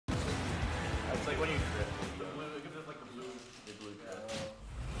when you drift.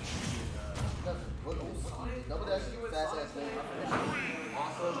 Double dash is fast ass thing.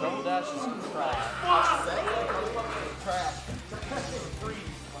 Also, double dash is trash. Trash.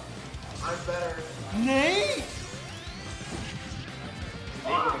 I'm better. Nate!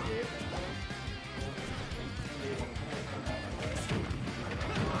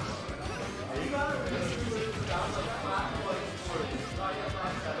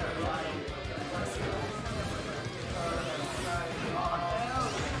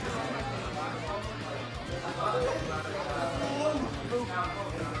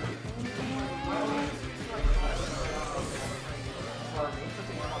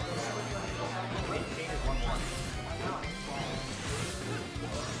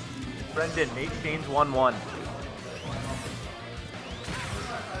 Brendan, Nate Shane's 1-1.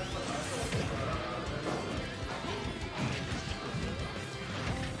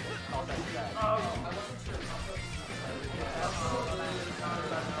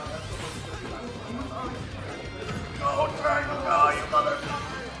 Oh, triangle, go, you motherfucker!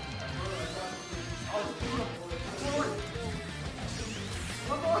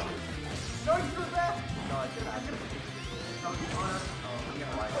 One more! No, you threw back! No, I did not.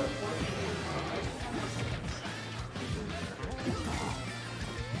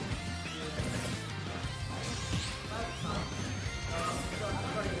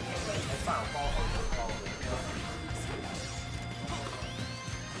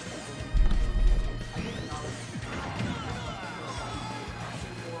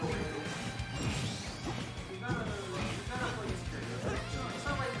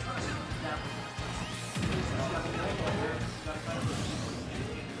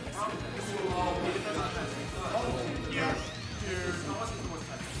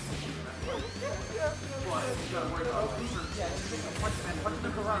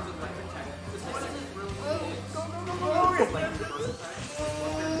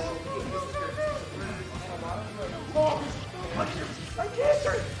 I can't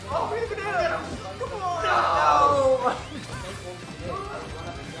turn! Oh, we can hit him! Come on! No!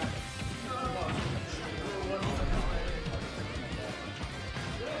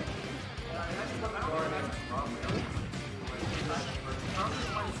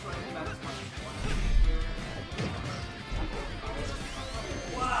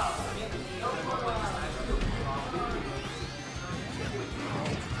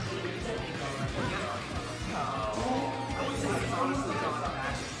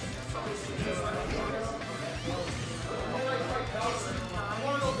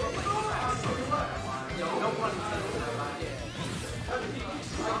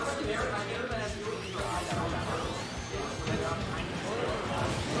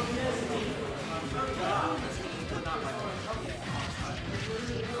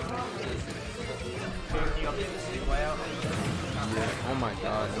 Oh my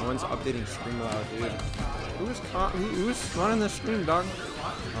god, no one's updating stream loud, dude. Who's running the stream, dog?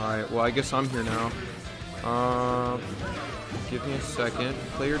 Alright, well I guess I'm here now. Give me a second.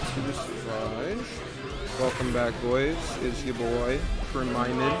 Player 2 is Fudge. Welcome back, boys. It's your boy,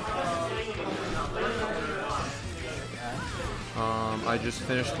 Reminded. I just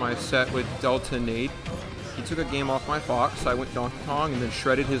finished my set with Delta Nate. He took a game off my Fox. I went Donkey Kong and then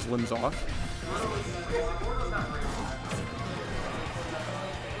shredded his limbs off.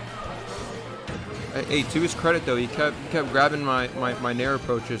 Hey, to his credit though, he kept grabbing my nair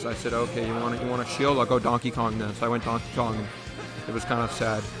approaches. I said, okay, you want a shield? I'll go Donkey Kong then. So I went Donkey Kong. And it was kind of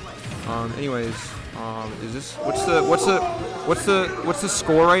sad. Anyways, is this what's the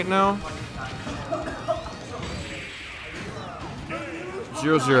score right now?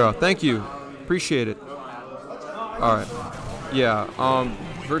 0-0. Thank you, appreciate it. All right, yeah.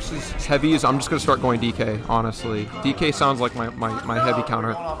 Versus heavies, I'm just gonna start going DK. Honestly, DK sounds like my heavy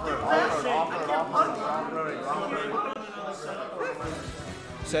counter.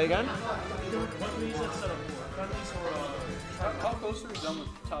 Say again? How close are we done with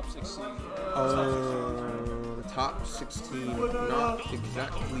top 16? Top 16, not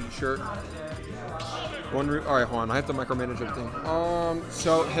exactly sure. Alright, hold on, I have to micromanage everything.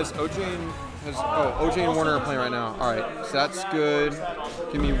 So has OJ and Warner are playing right now. Alright, so that's good.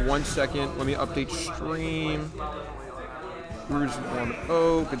 Give me 1 second, let me update stream. Rews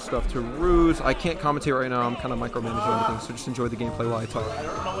 1-0, good stuff to Rews. I can't commentate right now, I'm kind of micromanaging everything, so just enjoy the gameplay while I talk.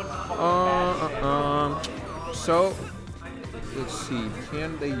 So, let's see,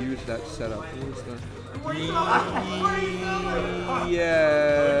 can they use that setup?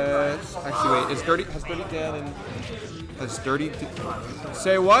 Yes. Actually, wait, has Dirty Dan and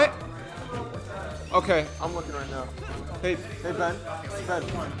say what? Okay, I'm looking right now. Hey, Ben.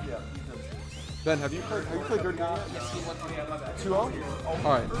 Yeah. Ben, have you played Dirty Dan yet? Yes, he went 2-0?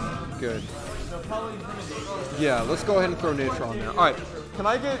 Alright, good. Yeah, let's go ahead and throw Nature on there. Alright, can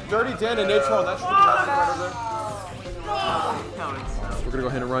I get Dirty Dan and Nature on that stream right over there? We're gonna go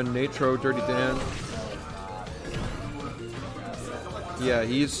ahead and run Natro, Dirty Dan. Yeah,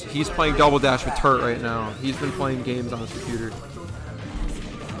 he's playing Double Dash with Turt right now. He's been playing games on his computer.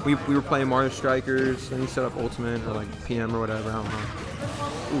 We were playing Mario Strikers, then he set up Ultimate or like PM or whatever, I don't know.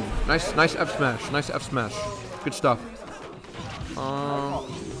 Ooh, nice F smash, nice F smash. Good stuff.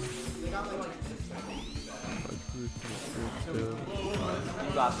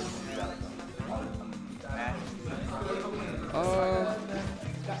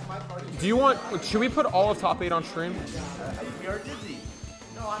 Do you want, should we put all of top 8 on stream? We are dizzy.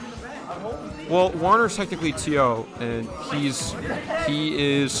 No, I'm in the back. Well, Warner's technically TO, and he is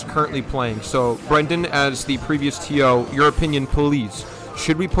currently playing. So, Brendan, as the previous TO, your opinion, please.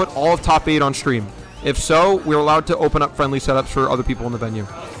 Should we put all of top 8 on stream? If so, we're allowed to open up friendly setups for other people in the venue.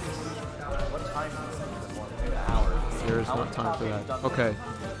 There is not time for that. Okay.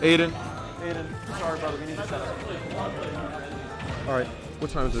 Aiden, sorry brother, we need to set up. Alright,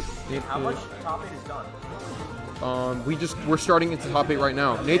 what time is it? How much top 8 is done? We're starting into top 8 right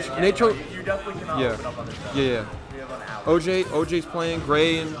now. Nacho, You definitely cannot open up on this stuff. yeah. We have an hour. OJ's playing,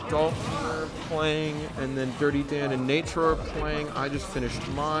 Gray and Dalton are playing, and then Dirty Dan and Nature are playing. I just finished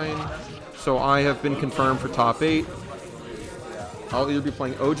mine, so I have been confirmed for top 8. I'll either be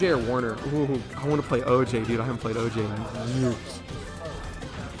playing OJ or Warner. Ooh, I want to play OJ, dude. I haven't played OJ in years.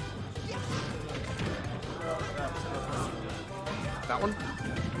 That one?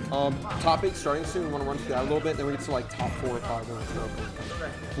 Top 8 starting soon. We want to run through that a little bit, then we get to like top 4 or 5 when it's open.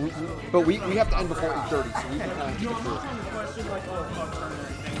 But we have to end before 8:30, so we can kind of get through it.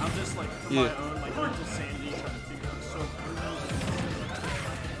 I'm just like, for my own, like, mental sanity trying to figure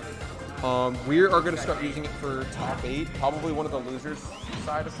out. We are going to start using it for top 8, probably one of the losers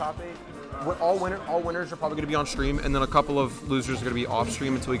side of top 8. All winners are probably going to be on stream, and then a couple of losers are going to be off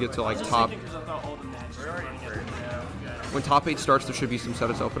stream until we get to like top. When top 8 starts, there should be some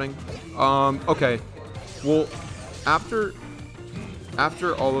setups opening. Okay. Well, after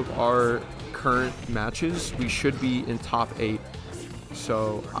all of our current matches, we should be in top 8.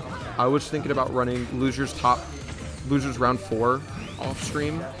 So I was thinking about running losers round 4 off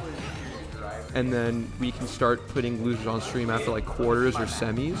stream, and then we can start putting losers on stream after like quarters or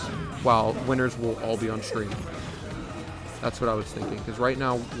semis, while winners will all be on stream. That's what I was thinking, because right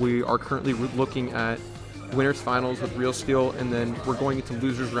now we are currently looking at winners finals with Real Steel, and then we're going into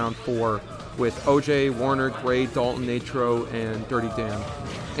losers round 4 with OJ, Warner, Gray, Dalton, Natro, and Dirty Dan,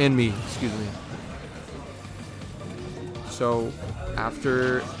 and me, excuse me. So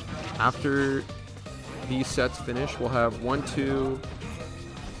after these sets finish, we'll have 1, 2,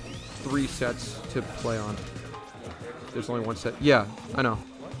 3 sets to play on. There's only one set. Yeah, I know.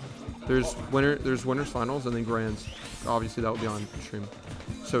 There's winners finals and then grands. Obviously that will be on stream.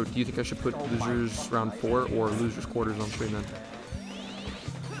 So do you think I should put losers round 4 or losers quarters on stream then?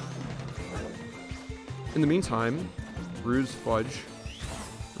 In the meantime, Rews fudge.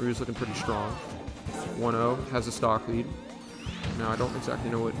 Rews looking pretty strong. 1-0 has a stock lead. Now I don't exactly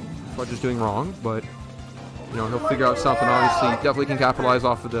know what Fudge is doing wrong, but you know, he'll figure out something. Obviously, definitely can capitalize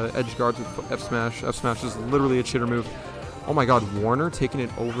off of the edge guards with F smash. F smash is literally a chitter move. Oh my God, Warner taking it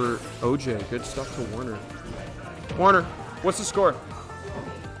over OJ. Good stuff to Warner. Warner, what's the score?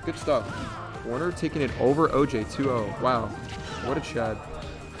 Good stuff. Warner taking it over OJ 2-0. Wow, what a Chad.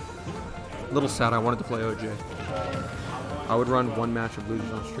 A little sad. I wanted to play OJ. I would run one match of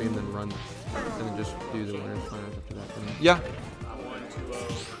losers on stream, then run, and then just do the winners finals after that. Yeah.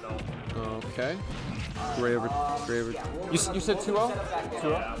 Okay. Gray over. You said 2-0?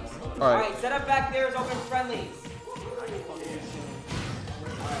 2-0? All right. Set up back there is open friendlies.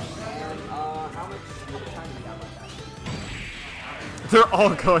 How much time do we have like that? They're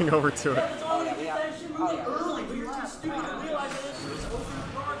all going over to it.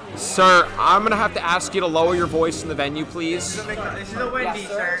 Sir, I'm gonna have to ask you to lower your voice in the venue, please. This is a Wendy,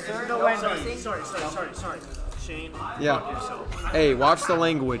 sir. This is a Wendy. Sorry. Shane, Yeah. Hey, watch the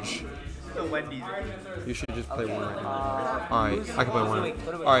language. This is a Wendy's. You should just play one right now. Alright, I can play one.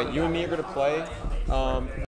 Alright, you and me are gonna play.